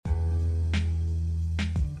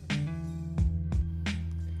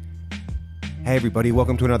Hey everybody,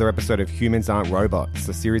 welcome to another episode of Humans Aren't Robots,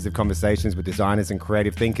 a series of conversations with designers and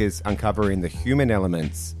creative thinkers uncovering the human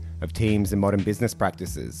elements of teams and modern business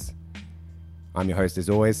practices. I'm your host as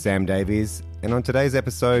always, Sam Davies, and on today's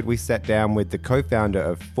episode we sat down with the co-founder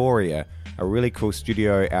of Foria, a really cool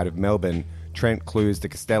studio out of Melbourne, Trent Clues de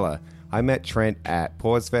Castella. I met Trent at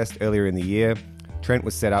PauseFest earlier in the year. Trent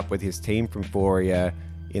was set up with his team from Foria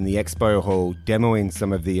in the expo hall, demoing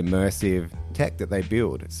some of the immersive tech that they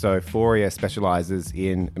build. So Foria specializes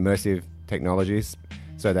in immersive technologies.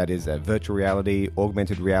 So that is virtual reality,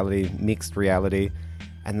 augmented reality, mixed reality,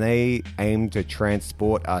 and they aim to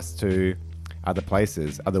transport us to other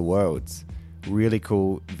places, other worlds. Really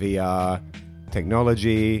cool VR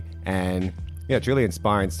technology, and yeah, it's really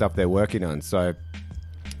inspiring stuff they're working on. So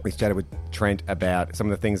we chatted with Trent about some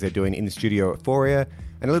of the things they're doing in the studio at Foria,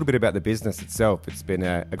 and a little bit about the business itself. It's been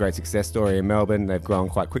a great success story in Melbourne. They've grown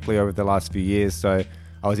quite quickly over the last few years, so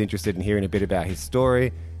I was interested in hearing a bit about his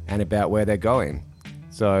story and about where they're going.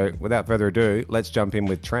 So without further ado, let's jump in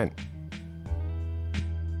with Trent.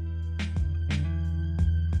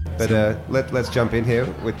 But let's jump in here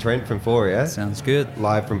with Trent from Foria. Sounds good.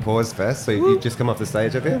 Live from PauseFest. So you've just come off the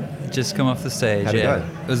stage, have you? Just come off the stage, How'd it yeah. go?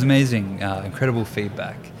 It was amazing. Incredible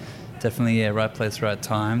feedback. Definitely right place, right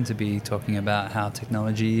time to be talking about how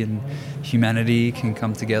technology and humanity can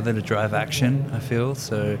come together to drive action, I feel.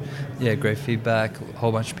 So, yeah, great feedback. A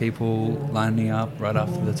whole bunch of people lining up right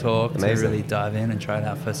after the talk Amazing. to really dive in and try it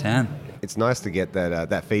out firsthand. It's nice to get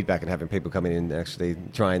that feedback and having people coming in and actually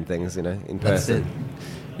trying things, in That's person. it.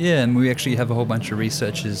 Yeah, and we actually have a whole bunch of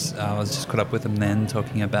researchers. I was just caught up with them then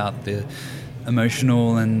talking about the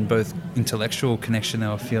emotional and both intellectual connection they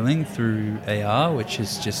were feeling through AR, which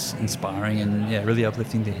is just inspiring and really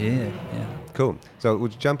uplifting to hear. Yeah. Cool. So we'll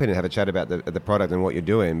jump in and have a chat about the product and what you're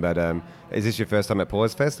doing. But is this your first time at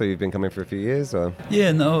PauseFest, or you've been coming for a few years? Or?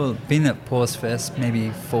 Yeah, no, been at PauseFest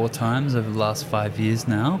maybe 4 times over the last 5 years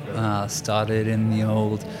now. Started in the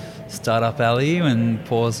old startup alley when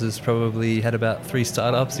Pause has probably had about 3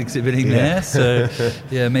 startups exhibiting there. So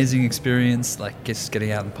yeah, amazing experience, like just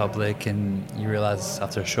getting out in public, and you realize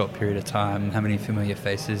after a short period of time how many familiar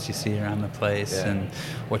faces you see around the place, and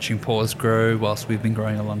watching Pause grow whilst we've been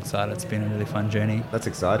growing alongside it's been a really fun journey. That's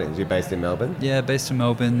exciting. You're based in Melbourne? Yeah, based in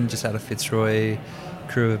Melbourne, just out of Fitzroy.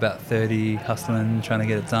 Crew of about 30 hustling, trying to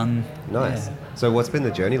get it done. Nice. Yeah. So what's been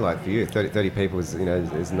the journey like for you? 30 people is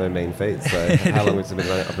no mean feat. So how long has it been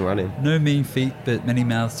up and running? No mean feat, but many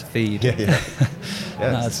mouths to feed. Yeah,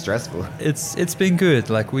 No, it's stressful. It's been good.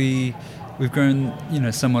 Like we've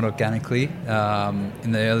grown, somewhat organically.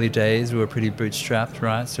 In the early days, we were pretty bootstrapped,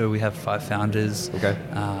 right? So we have 5 founders. Okay.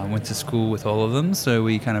 Went to school with all of them, so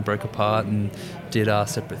we kind of broke apart and did our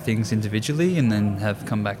separate things individually, and then have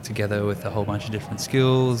come back together with a whole bunch of different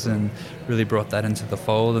skills and really brought that into the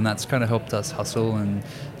fold, and that's kind of helped us hustle and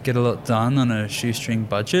get a lot done on a shoestring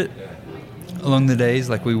budget. Along the days,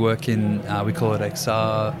 like we work in, we call it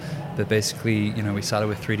XR, but basically, we started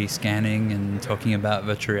with 3D scanning, and talking about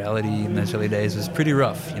virtual reality in those early days was pretty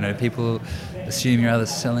rough. People assume you're either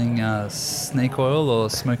selling snake oil or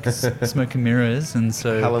smoke and mirrors, and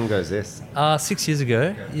so... How long ago is this? 6 years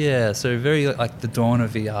ago, yeah. So very like the dawn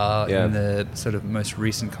of VR Yeah. in the sort of most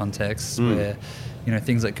recent context where...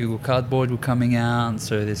 things like Google Cardboard were coming out,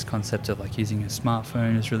 so this concept of like using a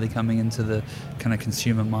smartphone is really coming into the kind of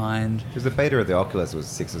consumer mind. Because the beta of the Oculus was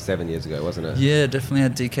 6 or 7 years ago, wasn't it? Yeah, definitely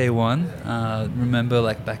had DK1. Remember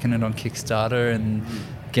like backing it on Kickstarter and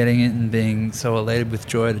getting it and being so elated with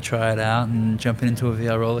joy to try it out, and jumping into a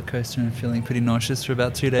VR roller coaster and feeling pretty nauseous for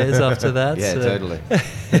about 2 days after that. Yeah, so. totally.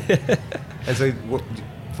 And so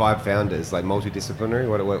 5 founders, like multidisciplinary?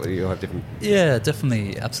 What do you have different... Yeah,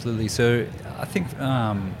 definitely, absolutely. So I think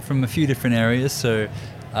from a few different areas. So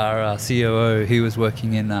our COO, he was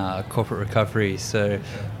working in corporate recovery. So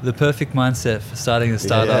the perfect mindset for starting a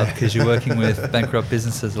startup, because you're working with bankrupt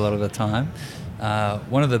businesses a lot of the time.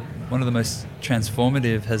 One of the most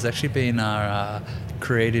transformative has actually been our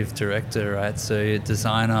creative director, right? So a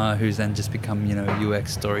designer who's then just become,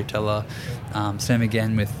 UX storyteller. Same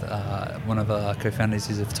again with one of our co-founders.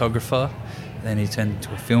 He's a photographer. Then he turned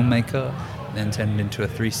into a filmmaker. Then turned into a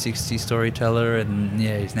 360 storyteller, and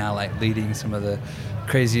he's now like leading some of the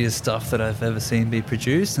craziest stuff that I've ever seen be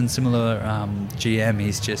produced. And similar GM,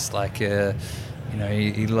 he's just like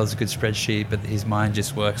he loves a good spreadsheet, but his mind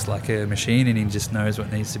just works like a machine, and he just knows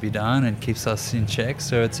what needs to be done and keeps us in check.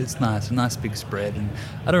 So it's nice, a nice big spread. And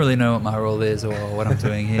I don't really know what my role is or what I'm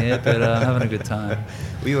doing here, but I'm having a good time.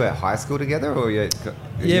 Were you at high school together, or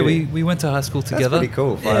we went to high school together. That's pretty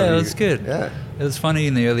cool. Yeah, it was good. Yeah. It was funny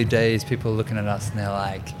in the early days, people looking at us and they're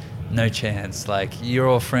like, no chance. Like, you're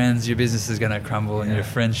all friends, your business is going to crumble and your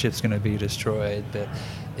friendship's going to be destroyed. But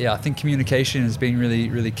yeah, I think communication has been really,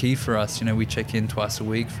 really key for us. We check in twice a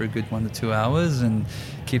week for a good 1 to 2 hours, and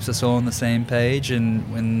keeps us all on the same page. And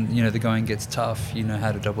when, the going gets tough, you know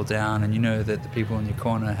how to double down, and you know that the people in your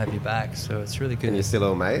corner have your back. So it's really good. And you're still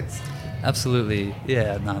all mates? Absolutely.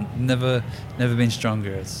 Yeah, no, never been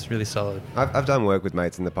stronger. It's really solid. I've done work with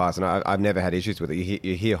mates in the past, and I've never had issues with it.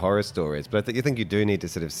 You hear horror stories, but you think you do need to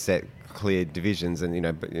sort of set clear divisions, and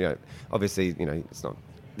obviously, it's not,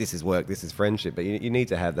 this is work, this is friendship, but you need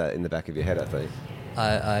to have that in the back of your head, I think.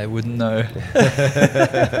 I wouldn't know.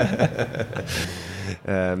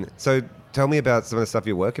 So tell me about some of the stuff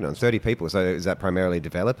you're working on. 30 people. So is that primarily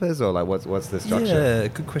developers, or like what's the structure? Yeah,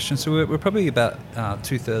 good question. So we're probably about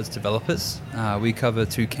 2/3 developers. We cover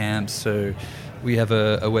 2 camps. So we have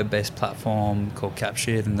a web-based platform called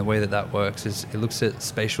Capshed, and the way that works is it looks at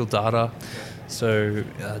spatial data. So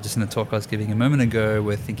just in the talk I was giving a moment ago,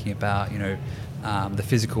 we're thinking about, the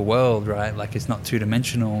physical world, right? Like, it's not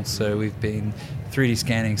two-dimensional. So we've been 3D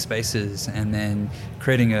scanning spaces and then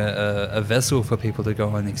creating a vessel for people to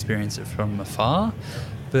go and experience it from afar.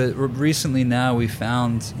 But recently now we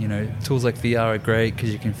found, tools like VR are great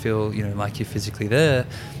because you can feel, like you're physically there.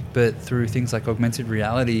 But through things like augmented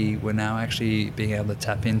reality, we're now actually being able to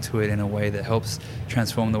tap into it in a way that helps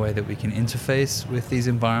transform the way that we can interface with these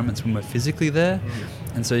environments when we're physically there.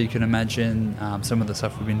 And so you can imagine some of the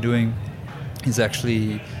stuff we've been doing is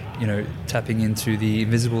actually, tapping into the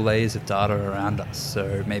invisible layers of data around us.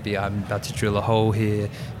 So maybe I'm about to drill a hole here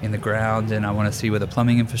in the ground and I want to see where the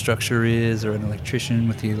plumbing infrastructure is, or an electrician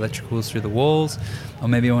with the electricals through the walls. Or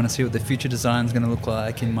maybe I want to see what the future design is going to look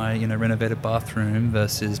like in my, renovated bathroom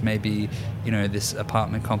versus maybe, this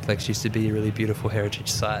apartment complex used to be a really beautiful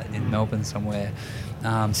heritage site in Melbourne somewhere.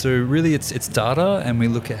 So really it's data, and we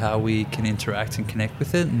look at how we can interact and connect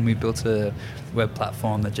with it, and we built a web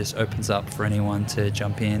platform that just opens up for anyone to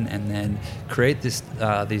jump in and then create these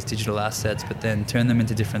digital assets, but then turn them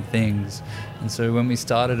into different things. And so when we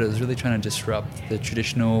started, it was really trying to disrupt the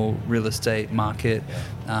traditional real estate market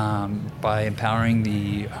by empowering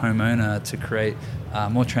the homeowner to create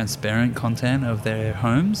more transparent content of their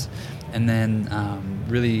homes, and then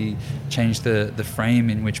really change the frame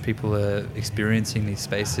in which people are experiencing these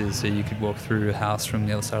spaces, so you could walk through a house from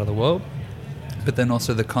the other side of the world. But then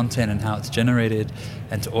also the content and how it's generated,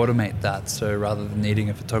 and to automate that. So rather than needing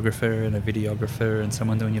a photographer and a videographer and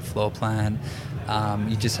someone doing your floor plan,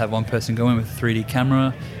 you just have one person go in with a 3D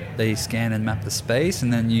camera, they scan and map the space,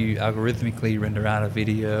 and then you algorithmically render out a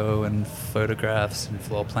video and photographs and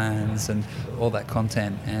floor plans and all that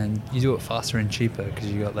content. And you do it faster and cheaper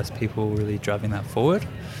because you got less people really driving that forward.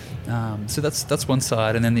 So that's one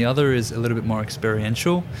side, and then the other is a little bit more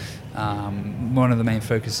experiential. One of the main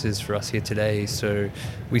focuses for us here today, so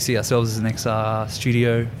we see ourselves as an XR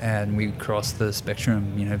studio, and we cross the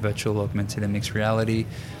spectrum, virtual, augmented, and mixed reality.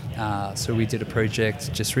 So we did a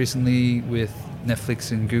project just recently with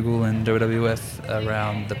Netflix and Google and WWF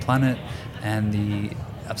around the planet and the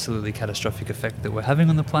absolutely catastrophic effect that we're having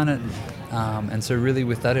on the planet. And so really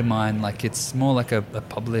with that in mind, like, it's more like a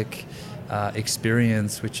public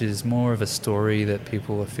experience, which is more of a story that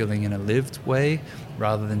people are feeling in a lived way,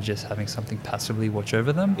 rather than just having something passively watch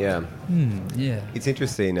over them. Yeah. Yeah. It's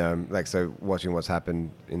interesting, so watching what's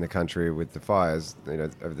happened in the country with the fires,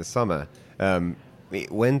 over the summer.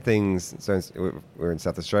 When things, so we're in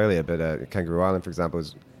South Australia, but Kangaroo Island, for example,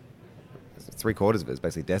 is 3/4 of it is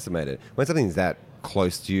basically decimated. When something's that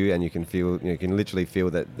close to you and you can feel, you can literally feel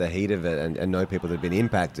that the heat of it and know people that have been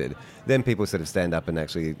impacted, then people sort of stand up and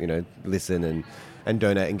actually, listen and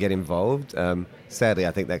donate and get involved. Sadly,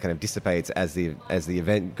 I think that kind of dissipates as the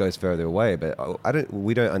event goes further away. But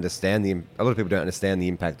we don't understand a lot of people don't understand the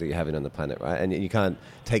impact that you're having on the planet, right? And you can't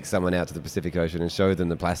take someone out to the Pacific Ocean and show them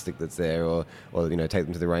the plastic that's there, or take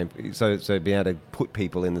them to the rain. So being able to put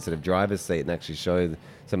people in the sort of driver's seat and actually show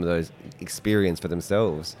some of those experience for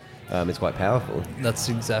themselves is quite powerful. That's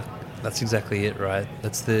exactly it, right?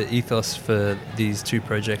 That's the ethos for these 2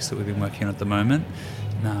 projects that we've been working on at the moment.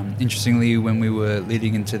 Interestingly, when we were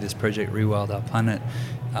leading into this project, Rewild Our Planet,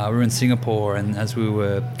 we were in Singapore, and as we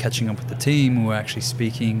were catching up with the team, we were actually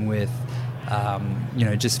speaking with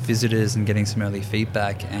just visitors and getting some early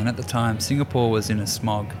feedback. And at the time, Singapore was in a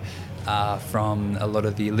smog from a lot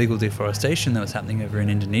of the illegal deforestation that was happening over in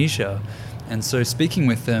Indonesia. And so speaking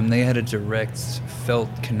with them, they had a direct felt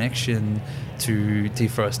connection to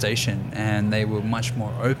deforestation, and they were much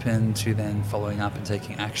more open to then following up and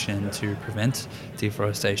taking action to prevent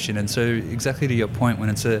deforestation. And so exactly to your point, when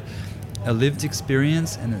it's a a lived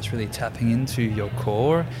experience, and it's really tapping into your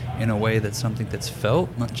core in a way that's something that's felt,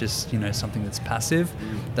 not just, something that's passive.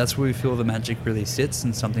 That's where we feel the magic really sits,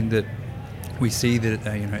 and something that we see that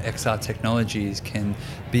XR technologies can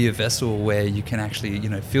be a vessel where you can actually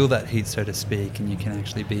feel that heat, so to speak, and you can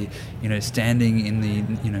actually be standing in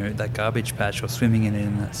the that garbage patch or swimming in it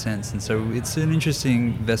in that sense. And so it's an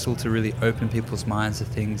interesting vessel to really open people's minds to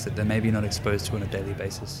things that they're maybe not exposed to on a daily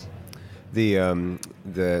basis. So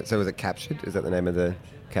was it Captured? Is that the name of the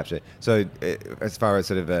Capture? So as far as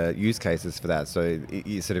sort of use cases for that, so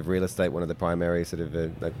you sort of real estate, one of the primary sort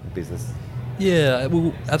of like business. Yeah,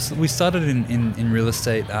 well, absolutely. We started in real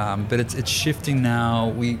estate, but it's shifting now.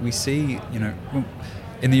 We see,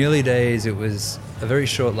 in the early days, it was a very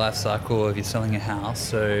short life cycle of you selling a house.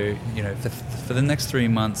 So, for the next 3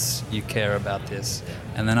 months, you care about this.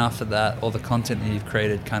 And then after that, all the content that you've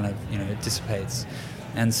created kind of, dissipates.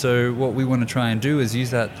 And so what we want to try and do is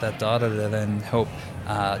use that data to then help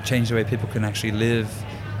change the way people can actually live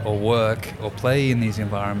or work or play in these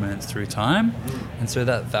environments through time. And so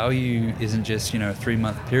that value isn't just, a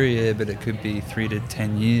 3-month period, but it could be 3 to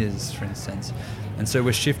 10 years, for instance. And so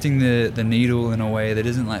we're shifting the needle in a way that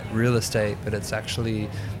isn't like real estate, but it's actually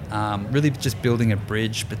really just building a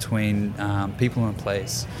bridge between people and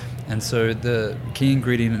place. And so the key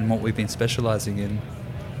ingredient in what we've been specializing in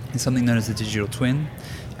is something known as the digital twin.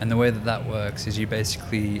 And the way that works is you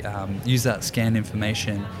basically use that scanned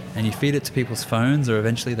information and you feed it to people's phones or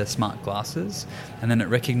eventually their smart glasses, and then it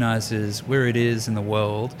recognizes where it is in the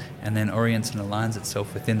world and then orients and aligns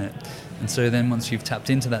itself within it. And so then once you've tapped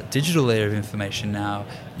into that digital layer of information, now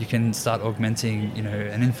you can start augmenting,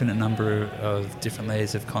 an infinite number of different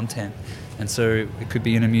layers of content. And so it could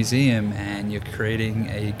be in a museum and you're creating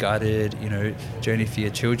a guided, journey for your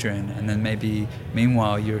children. And then maybe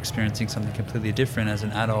meanwhile you're experiencing something completely different as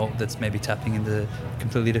an adult that's maybe tapping into a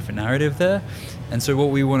completely different narrative there. And so what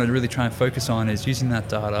we want to really try and focus on is using that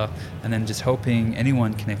data and then just helping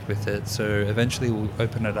anyone connect with it. So eventually we'll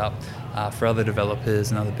open it up for other developers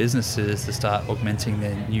and other businesses to start augmenting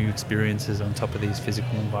their new experiences on top of these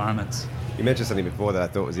physical environments. You mentioned something before that I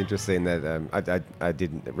thought was interesting, that I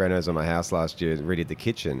did renos on my house last year, redid the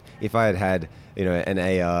kitchen. If I had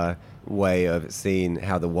an AR way of seeing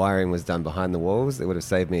how the wiring was done behind the walls, it would have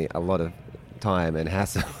saved me a lot of time and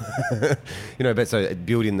hassle. But so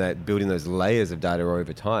building those layers of data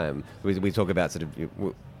over time, we talk about sort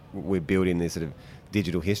of we're building these sort of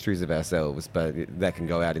digital histories of ourselves, but that can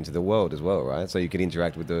go out into the world as well, right? So you could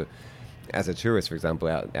interact with as a tourist, for example,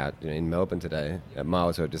 out in Melbourne today,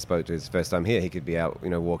 Miles, who I just spoke to his first time here, he could be out,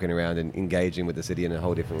 walking around and engaging with the city in a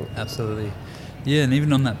whole different way. Absolutely. Yeah, and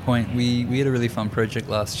even on that point, we had a really fun project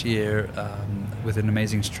last year with an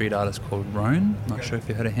amazing street artist called Roan. Not sure if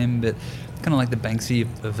you heard of him, but kind of like the Banksy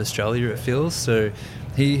of Australia, it feels. So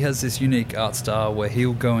he has this unique art style where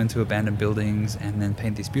he'll go into abandoned buildings and then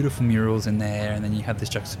paint these beautiful murals in there, and then you have this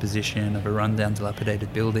juxtaposition of a rundown,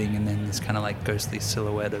 dilapidated building and then this kind of like ghostly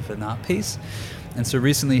silhouette of an art piece. And so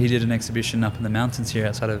recently he did an exhibition up in the mountains here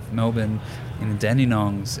outside of Melbourne in the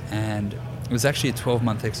Dandenongs, and it was actually a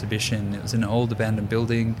 12-month exhibition. It was in an old abandoned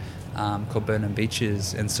building called Burnham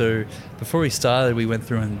Beaches. And so before we started, we went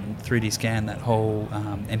through and 3D scanned that whole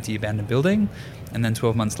empty abandoned building. And then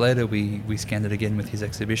 12 months later, we scanned it again with his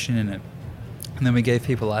exhibition in it. And then we gave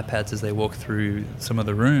people iPads as they walk through some of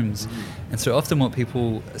the rooms. And so often what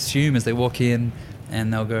people assume is they walk in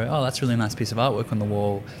and they'll go, oh, that's a really nice piece of artwork on the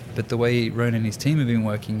wall. But the way Roan and his team have been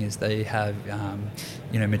working is they have,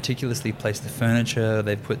 meticulously placed the furniture.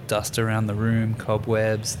 They've put dust around the room,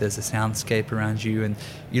 cobwebs. There's a soundscape around you, and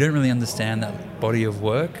you don't really understand that body of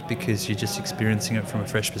work because you're just experiencing it from a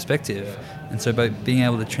fresh perspective. And so by being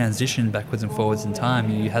able to transition backwards and forwards in time,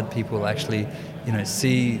 you had people actually,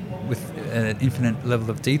 see with an infinite level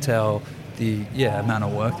of detail the amount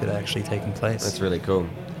of work that are actually taking place. That's really cool.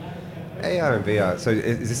 AR and VR, so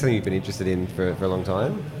is this something you've been interested in for a long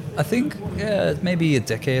time? I think, maybe a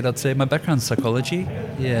decade, I'd say. My background's psychology,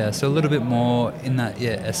 so a little bit more in that,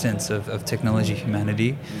 essence of technology,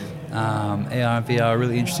 humanity. AR and VR are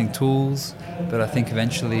really interesting tools, but I think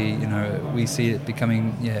eventually, we see it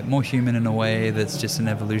becoming more human in a way that's just an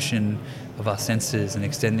evolution of our senses and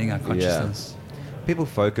extending our consciousness. People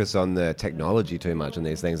focus on the technology too much on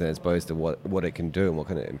these things as opposed to what it can do and what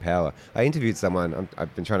can it empower. I interviewed someone,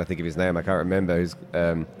 I've been trying to think of his name, I can't remember, who's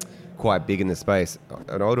quite big in the space,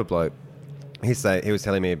 an older bloke. He was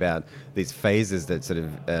telling me about these phases that sort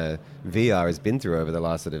of VR has been through over the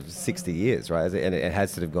last sort of 60 years, right? And it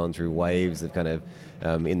has sort of gone through waves of kind of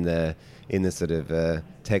in the sort of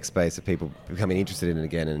tech space of people becoming interested in it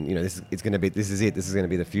again. And this is going to be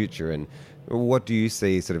the future. And what do you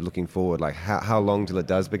see sort of looking forward? Like how long till it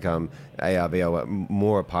does become AR, VR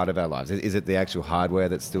more a part of our lives? Is it the actual hardware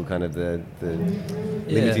that's still kind of the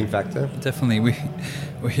limiting factor? Definitely.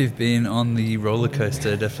 We've been on the roller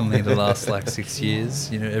coaster definitely the last 6 years.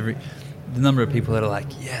 The number of people that are like,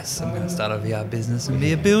 yes, I'm going to start a VR business and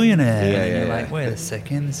be a billionaire. And you're like, wait a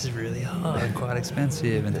second, this is really hard and quite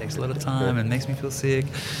expensive and takes a lot of time and makes me feel sick.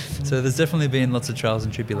 So there's definitely been lots of trials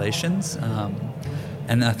and tribulations.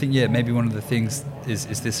 And I think, maybe one of the things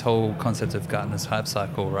is this whole concept of Gartner's hype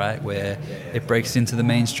cycle, right? Where it breaks into the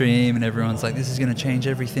mainstream and everyone's like, this is going to change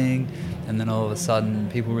everything. And then all of a sudden,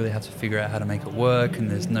 people really have to figure out how to make it work, and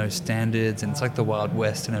there's no standards. And it's like the Wild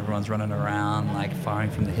West, and everyone's running around, firing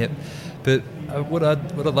from the hip. But what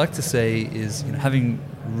I'd like to say is, having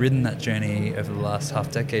ridden that journey over the last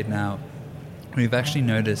half decade now, we've actually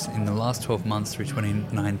noticed in the last 12 months through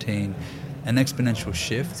 2019 an exponential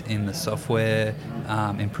shift in the software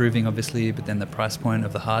improving, obviously, but then the price point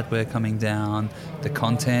of the hardware coming down, the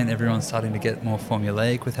content, everyone's starting to get more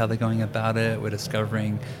formulaic with how they're going about it. We're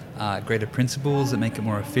discovering greater principles that make it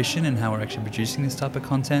more efficient in how we're actually producing this type of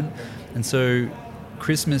content. And so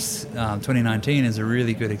Christmas 2019 is a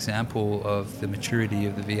really good example of the maturity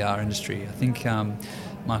of the VR industry. I think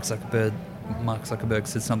Mark Zuckerberg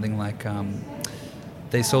said something like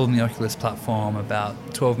they sold on the Oculus platform about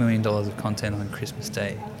 $12 million of content on Christmas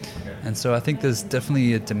Day. And so I think there's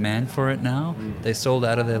definitely a demand for it now. They sold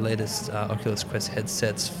out of their latest Oculus Quest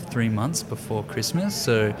headsets 3 months before Christmas,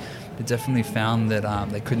 so they definitely found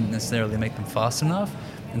that they couldn't necessarily make them fast enough.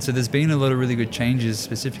 And so there's been a lot of really good changes,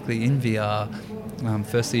 specifically in VR.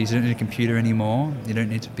 Firstly, you don't need a computer anymore. You don't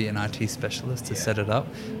need to be an IT specialist to set it up.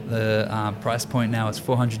 The price point now is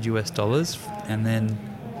 $400 US. And then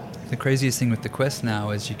the craziest thing with the Quest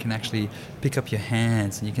now is you can actually pick up your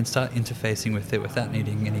hands and you can start interfacing with it without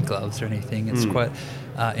needing any gloves or anything. It's quite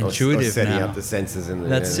intuitive or setting now. up the sensors in the...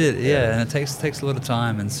 That's it, and it takes a lot of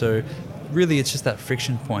time. And so really it's just that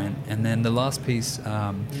friction point. And then the last piece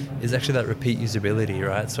is actually that repeat usability,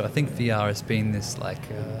 right? So I think VR has been this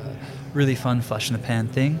really fun flash in the pan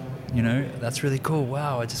thing. That's really cool.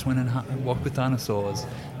 Wow, I just went and walked with dinosaurs.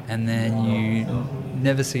 And then you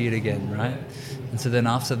never see it again, right? And so then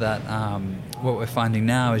after that, what we're finding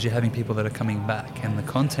now is you're having people that are coming back, and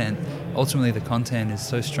ultimately the content is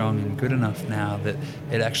so strong and good enough now that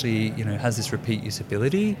it actually, has this repeat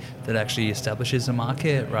usability that actually establishes a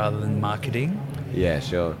market rather than marketing. Yeah,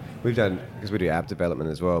 sure. We've done, because we do app development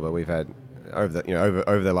as well, but we've had over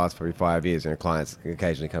the last probably 5 years, clients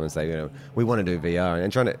occasionally come and say, we want to do VR,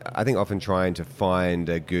 and often trying to find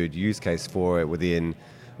a good use case for it within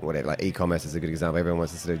whatever, like e-commerce is a good example. Everyone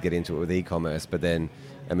wants to sort of get into it with e-commerce, but then,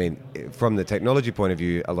 from the technology point of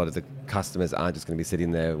view, a lot of the customers aren't just going to be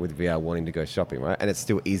sitting there with VR wanting to go shopping, right? And it's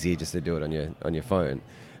still easier just to do it on your phone.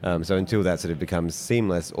 So until that sort of becomes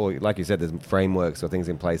seamless, or like you said, there's frameworks or things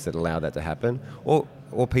in place that allow that to happen, or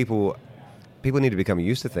people need to become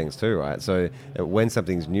used to things too, right? So when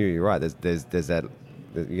something's new, you're right. There's that.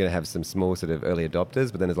 You're going to have some small sort of early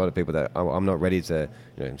adopters, but then there's a lot of people that I'm not ready to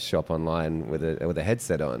shop online with a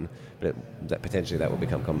headset on, but that potentially that will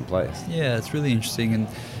become commonplace. Yeah, it's really interesting, and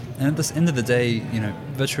at the end of the day,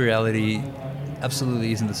 virtual reality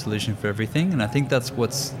absolutely isn't the solution for everything, and I think that's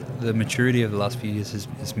what's the maturity of the last few years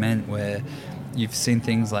has meant, where you've seen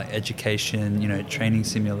things like education, training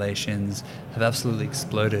simulations have absolutely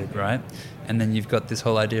exploded, right? And then you've got this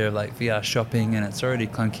whole idea of VR shopping, and it's already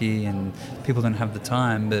clunky and people don't have the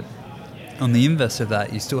time. But on the inverse of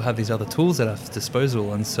that, you still have these other tools at our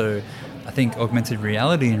disposal. And so I think augmented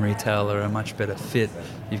reality in retail are a much better fit.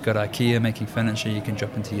 You've got IKEA making furniture, you can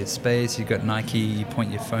drop into your space. You've got Nike, you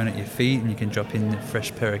point your phone at your feet and you can drop in a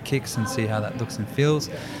fresh pair of kicks and see how that looks and feels.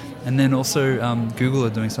 And then also Google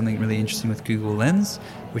are doing something really interesting with Google Lens,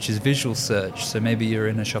 which is visual search. So maybe you're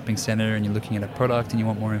in a shopping center and you're looking at a product and you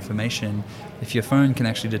want more information. If your phone can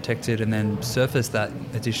actually detect it and then surface that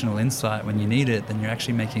additional insight when you need it, then you're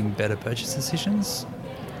actually making better purchase decisions.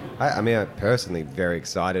 I'm personally very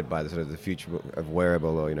excited by the sort of the future of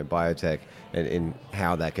wearable or biotech and in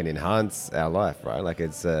how that can enhance our life, right?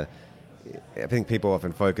 I think people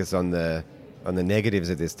often focus on the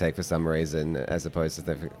negatives of this tech for some reason, as opposed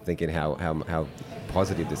to thinking how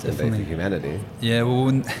positive this can be for humanity. Yeah,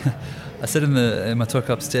 well, I said in my talk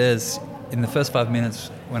upstairs, in the first 5 minutes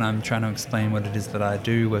when I'm trying to explain what it is that I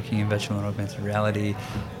do working in virtual and augmented reality,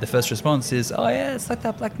 the first response is, oh yeah, it's like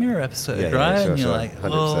that Black Mirror episode, right? Yeah, sure, and you're sure. like, 100%.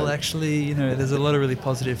 well, actually, there's a lot of really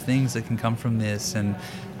positive things that can come from this. And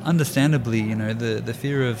understandably, the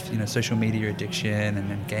fear of, social media addiction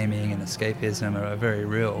and gaming and escapism are very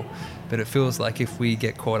real. But it feels like if we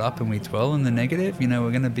get caught up and we dwell in the negative, we're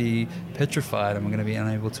going to be petrified and we're going to be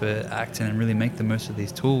unable to act and really make the most of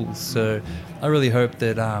these tools. So I really hope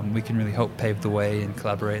that we can really help pave the way and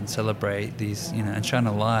collaborate and celebrate these, and shine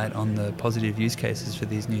a light on the positive use cases for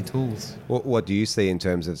these new tools. What do you see in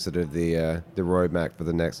terms of sort of the roadmap for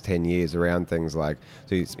the next 10 years around things like,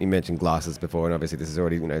 so you mentioned glasses before, and obviously this is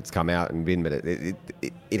already, it's come out and been, but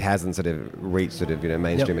it hasn't sort of reached sort of,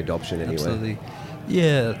 mainstream adoption anywhere. Absolutely.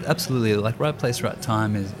 Yeah, absolutely. Like right place, right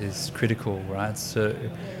time is critical, right? So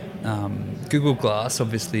Google Glass,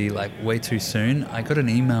 obviously, like way too soon. I got an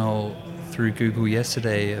email through Google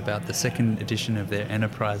yesterday about the second edition of their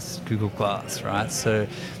enterprise Google Glass, right? So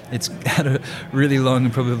it's had a really long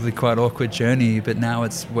and probably quite awkward journey, but now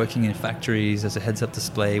it's working in factories as a heads-up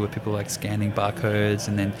display where people are like scanning barcodes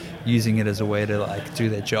and then using it as a way to like do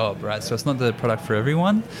their job, right? So it's not the product for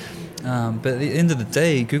everyone. But at the end of the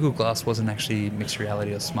day, Google Glass wasn't actually mixed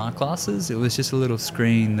reality or smart glasses. It was just a little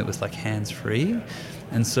screen that was like hands-free.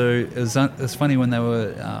 And so it was funny when they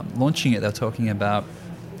were launching it, they were talking about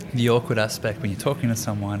the awkward aspect when you're talking to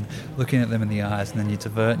someone, looking at them in the eyes, and then you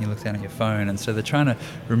divert and you look down at your phone. And so they're trying to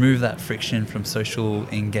remove that friction from social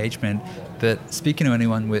engagement. But speaking to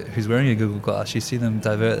anyone who's wearing a Google Glass, you see them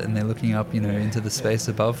divert and they're looking up, into the space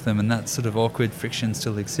above them, and that sort of awkward friction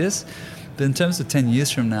still exists. But in terms of 10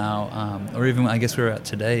 years from now, or even I guess where we're at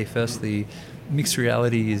today, firstly, mixed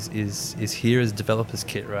reality is here as a developer's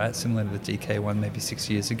kit, right? Similar to the DK1 maybe 6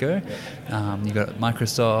 years ago. You got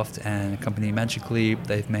Microsoft and a company Magic Leap.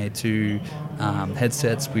 They've made 2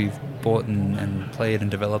 headsets. We've bought and played and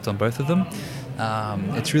developed on both of them.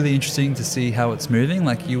 It's really interesting to see how it's moving.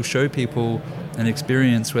 Like you'll show people an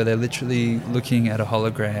experience where they're literally looking at a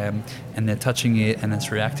hologram and they're touching it and it's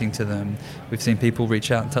reacting to them. We've seen people reach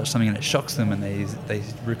out and touch something and it shocks them and they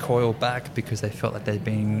recoil back because they felt like they're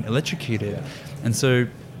being electrocuted. And so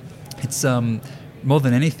it's more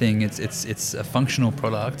than anything, it's a functional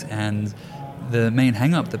product, and the main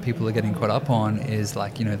hang-up that people are getting caught up on is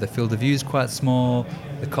like, the field of view is quite small,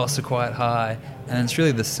 the costs are quite high, and it's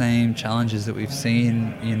really the same challenges that we've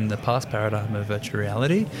seen in the past paradigm of virtual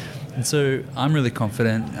reality. And so I'm really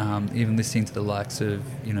confident, even listening to the likes of,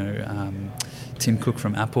 Tim Cook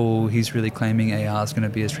from Apple, he's really claiming AR is going to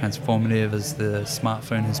be as transformative as the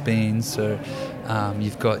smartphone has been. So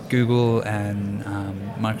you've got Google and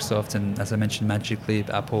Microsoft, and as I mentioned, Magic Leap,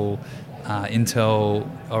 Apple, Intel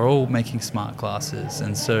are all making smart glasses.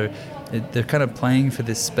 And so they're kind of playing for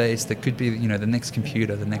this space that could be, the next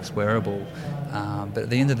computer, the next wearable. But at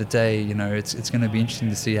the end of the day, it's going to be interesting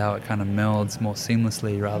to see how it kind of melds more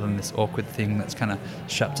seamlessly rather than this awkward thing that's kind of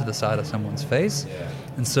shoved to the side of someone's face. Yeah.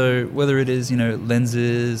 And so whether it is,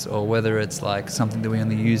 lenses, or whether it's like something that we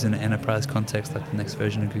only use in an enterprise context like the next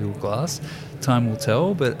version of Google Glass, time will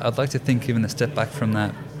tell. But I'd like to think even a step back from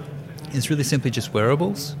that, it's really simply just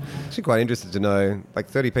wearables. Actually quite interested to know, like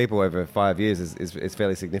 30 people over 5 years is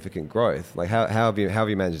fairly significant growth. Like how have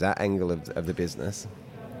you managed that angle of the business?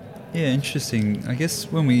 Yeah, interesting. I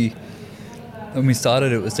guess when we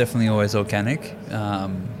started, it was definitely always organic.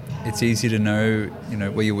 It's easy to know,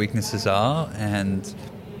 where your weaknesses are, and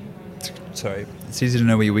it's easy to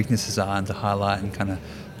know where your weaknesses are and to highlight and kind of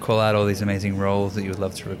call out all these amazing roles that you would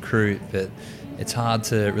love to recruit. But it's hard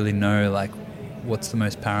to really know like what's the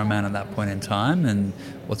most paramount at that point in time and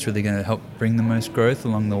what's really going to help bring the most growth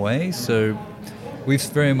along the way. So we've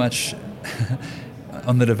very much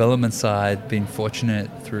on the development side been fortunate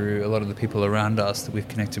through a lot of the people around us that we've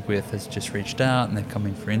connected with has just reached out and they've come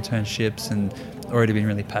in for internships and already been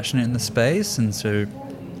really passionate in the space. And so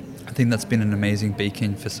I think that's been an amazing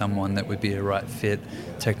beacon for someone that would be a right fit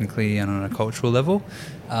technically and on a cultural level.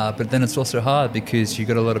 But then it's also hard because you've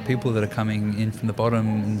got a lot of people that are coming in from the bottom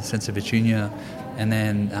in the sense of a junior, and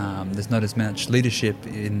then there's not as much leadership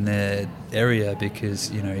in the area because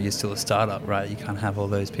you're still a startup, right? You can't have all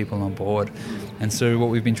those people on board. And so what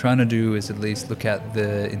we've been trying to do is at least look at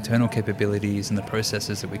the internal capabilities and the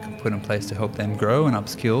processes that we can put in place to help them grow and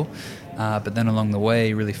upskill, but then along the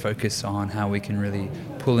way really focus on how we can really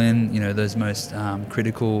pull in those most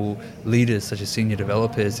critical leaders such as senior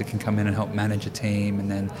developers that can come in and help manage a team and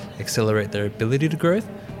then accelerate their ability to growth.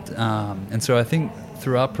 And so I think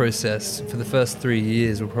through our process for the first 3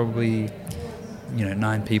 years we're probably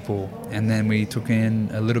 9 people, and then we took in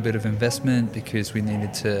a little bit of investment because we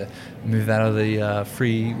needed to move out of the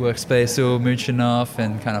free workspace or mooch enough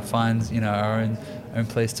and kind of find our own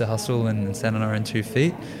place to hustle and stand on our own 2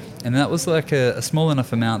 feet. And that was like a small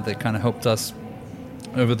enough amount that kind of helped us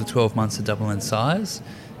over the 12 months to double in size.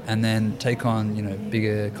 and then take on, you know,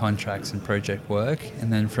 bigger contracts and project work.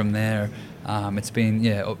 And then from there, it's been,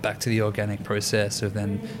 back to the organic process of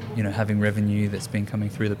then, you know, having revenue that's been coming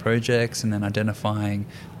through the projects, and then identifying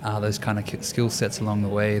those kind of skill sets along the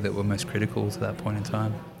way that were most critical to that point in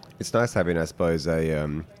time. It's nice having, I suppose,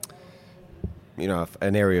 an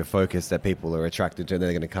area of focus that people are attracted to, and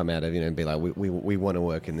they're going to come out of, you know, and be like, we want to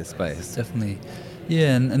work in this space. Definitely.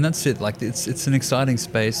 Yeah, and that's it. Like, it's an exciting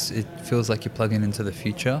space. It feels like you're plugging into the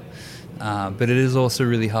future, but it is also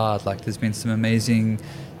really hard. Like, there's been some amazing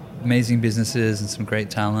businesses and some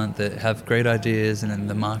great talent that have great ideas, and then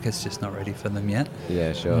the market's just not ready for them yet.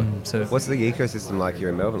 Yeah, sure. So what's the ecosystem like here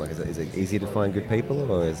in Melbourne? Like, is it easy to find good people,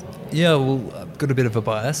 or is? Yeah, well, I've got a bit of a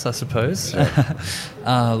bias, I suppose. Sure.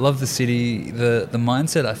 Love the city. The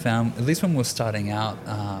mindset I found, at least when we were starting out,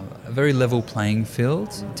 a very level playing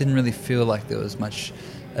field. Didn't really feel like there was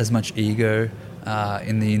as much ego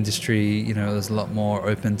in the industry. You know, it was a lot more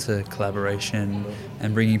open to collaboration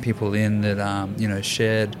and bringing people in that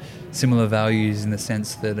shared similar values, in the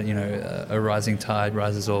sense that, you know, a rising tide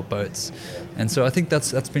rises all boats. And so I think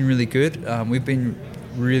that's been really good. We've been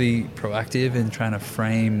really proactive in trying to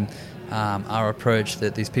frame our approach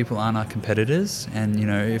that these people aren't our competitors, and, you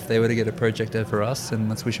know, if they were to get a project over us, then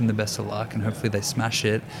let's wish them the best of luck, and hopefully they smash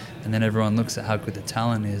it, and then everyone looks at how good the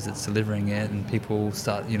talent is that's delivering it, and people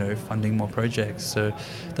start, you know, funding more projects. So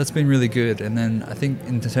that's been really good. And then I think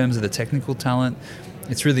in terms of the technical talent,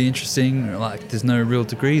 it's really interesting. Like, there's no real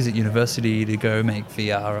degrees at university to go make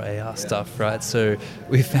VR or AR stuff, right? So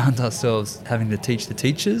we found ourselves having to teach the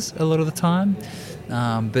teachers a lot of the time.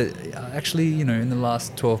 But actually, you know, in the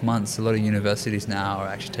last 12 months, a lot of universities now are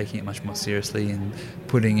actually taking it much more seriously and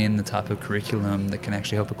putting in the type of curriculum that can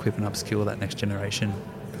actually help equip and upskill that next generation.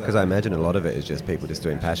 Because I imagine a lot of it is just people just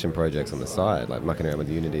doing passion projects on the side, like mucking around with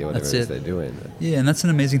Unity or whatever it is they're doing. Yeah, and that's an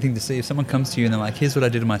amazing thing to see. If someone comes to you and they're like, here's what I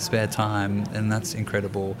did in my spare time, and that's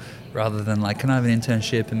incredible, rather than like, can I have an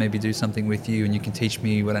internship and maybe do something with you and you can teach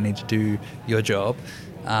me what I need to do your job.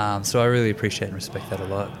 So I really appreciate and respect that a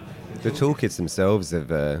lot. The toolkits themselves have,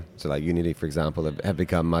 so like Unity, for example, have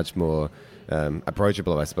become much more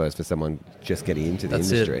approachable, I suppose, for someone just getting into the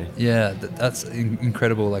industry. Yeah, that's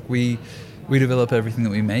incredible. Like, we develop everything that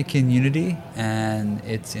we make in Unity, and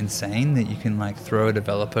it's insane that you can like throw a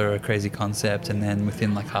developer a crazy concept, and then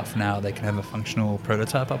within like half an hour they can have a functional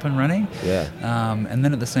prototype up and running. Yeah. And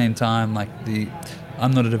then at the same time, like,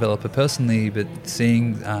 I'm not a developer personally, but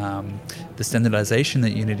seeing the standardization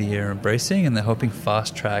that Unity are embracing, and they're helping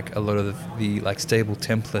fast track a lot of the like stable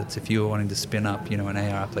templates. If you were wanting to spin up, you know, an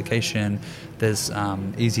AR application, there's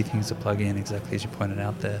easy things to plug in, exactly as you pointed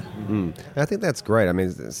out there. I think that's great. I mean,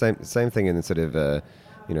 same thing in the sort of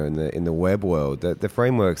in the web world. The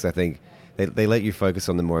frameworks, I think, they let you focus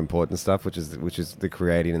on the more important stuff, which is the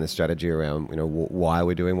creating and the strategy around, you know, why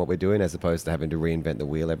we're doing what we're doing, as opposed to having to reinvent the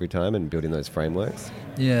wheel every time and building those frameworks.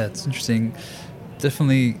 Yeah, it's interesting.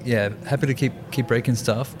 Definitely, yeah. Happy to keep breaking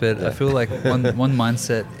stuff, but yeah. I feel like one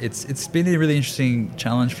mindset. It's been a really interesting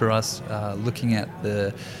challenge for us, looking at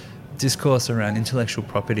the discourse around intellectual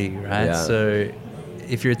property, right? Yeah. So,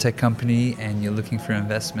 if you're a tech company and you're looking for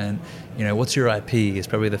investment, you know, what's your IP is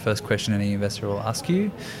probably the first question any investor will ask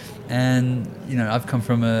you. And, you know, I've come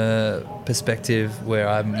from a perspective where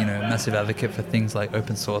I'm, you know, a massive advocate for things like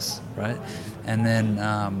open source, right? And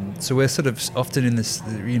then, so we're sort of often in this,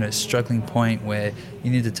 you know, struggling point where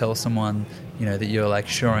you need to tell someone, you know, that you're like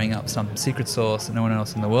shoring up some secret source that no one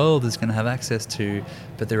else in the world is going to have access to.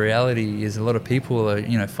 But the reality is a lot of people are,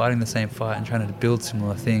 you know, fighting the same fight and trying to build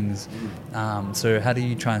similar things. So how do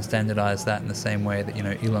you try and standardize that in the same way that, you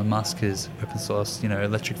know, Elon Musk is open source, you know,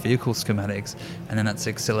 electric vehicle schematics, and then that's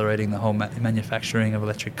accelerating the whole manufacturing of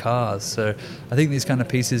electric cars. So I think these kind of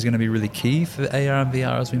pieces are going to be really key for AR and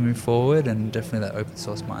VR as we move forward, and definitely that open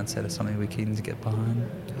source mindset is something we're keen to get behind.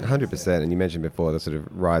 100%. And you mentioned before the sort of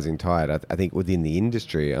rising tide. I think within the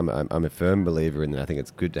industry, I'm a firm believer in that. I think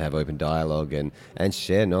it's good to have open dialogue and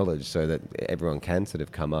share knowledge so that everyone can sort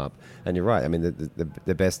of come up. And you're right. I mean,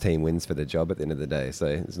 the best team wins for the job at the end of the day. So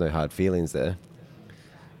there's no hard feelings there.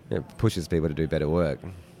 It pushes people to do better work.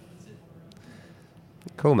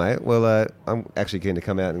 Cool, mate. Well, I'm actually keen to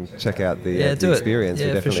come out and check out the experience. Yeah,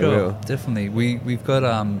 we definitely for sure. will. Definitely. We've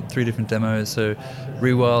got 3 different demos. So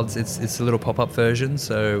Rewilds, it's a little pop-up version.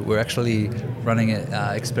 So we're actually running it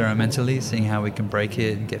experimentally, seeing how we can break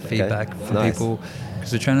it and get feedback from people.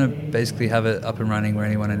 because we're trying to basically have it up and running where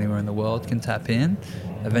anyone anywhere in the world can tap in.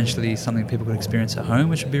 Eventually something people can experience at home,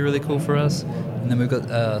 which would be really cool for us. And then we've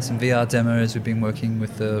got some VR demos. We've been working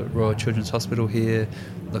with the Royal Children's Hospital here,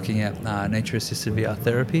 looking at nature-assisted VR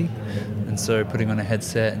therapy. And so putting on a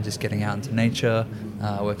headset and just getting out into nature,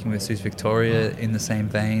 working with Zoos Victoria in the same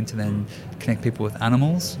vein to then connect people with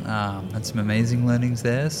animals. Had some amazing learnings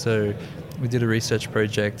there. So we did a research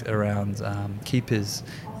project around keepers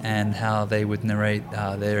and how they would narrate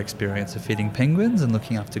their experience of feeding penguins and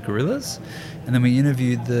looking after gorillas. And then we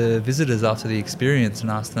interviewed the visitors after the experience and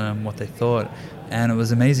asked them what they thought. And it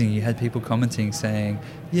was amazing. You had people commenting saying,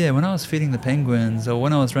 yeah, when I was feeding the penguins or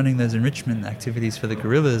when I was running those enrichment activities for the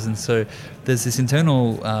gorillas. And so there's this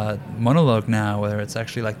internal monologue now where it's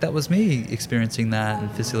actually like, that was me experiencing that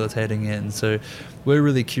and facilitating it. And so we're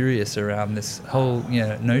really curious around this whole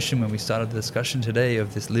notion when we started the discussion today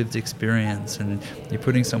of this lived experience, and you're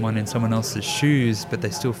putting someone in someone else's shoes, but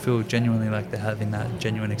they still feel genuinely like they're having that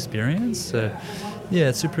genuine experience. So yeah,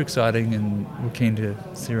 it's super exciting, and we're keen to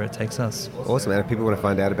see where it takes us. Awesome. And if people want to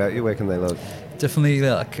find out about you, where can they look? Definitely, we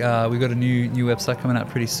got a new website coming out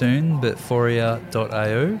pretty soon, but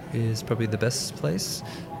Foria.io is probably the best place.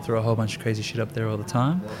 Throw a whole bunch of crazy shit up there all the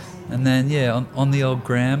time. And then, on the old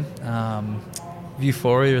gram,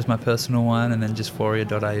 Viewphoria is my personal one, and then just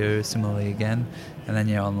Foria.io similarly again. And then,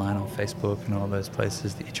 online on Facebook and all those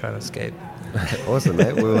places that you try to escape. Awesome,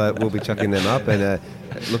 mate. We'll be chucking them up, and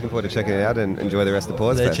looking forward to checking it out, and enjoy the rest of the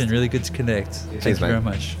Pause Fest. Legend, really good to connect. Thank you very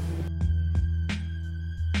much.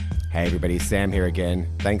 Hey everybody, Sam here again.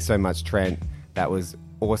 Thanks so much, Trent. That was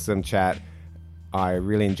awesome chat. I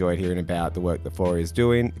really enjoyed hearing about the work that Foria is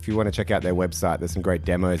doing. If you want to check out their website, there's some great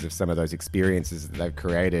demos of some of those experiences that they've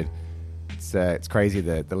created. It's crazy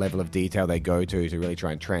the level of detail they go to really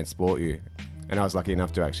try and transport you. And I was lucky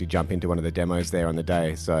enough to actually jump into one of the demos there on the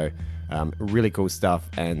day. So really cool stuff,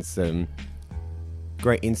 and some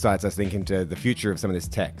great insights, I think, into the future of some of this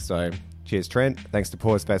tech. So cheers, Trent. Thanks to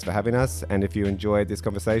Pause Fest for having us. And if you enjoyed this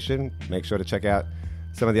conversation, make sure to check out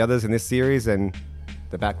some of the others in this series and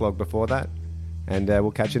the backlog before that. And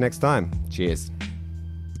we'll catch you next time. Cheers.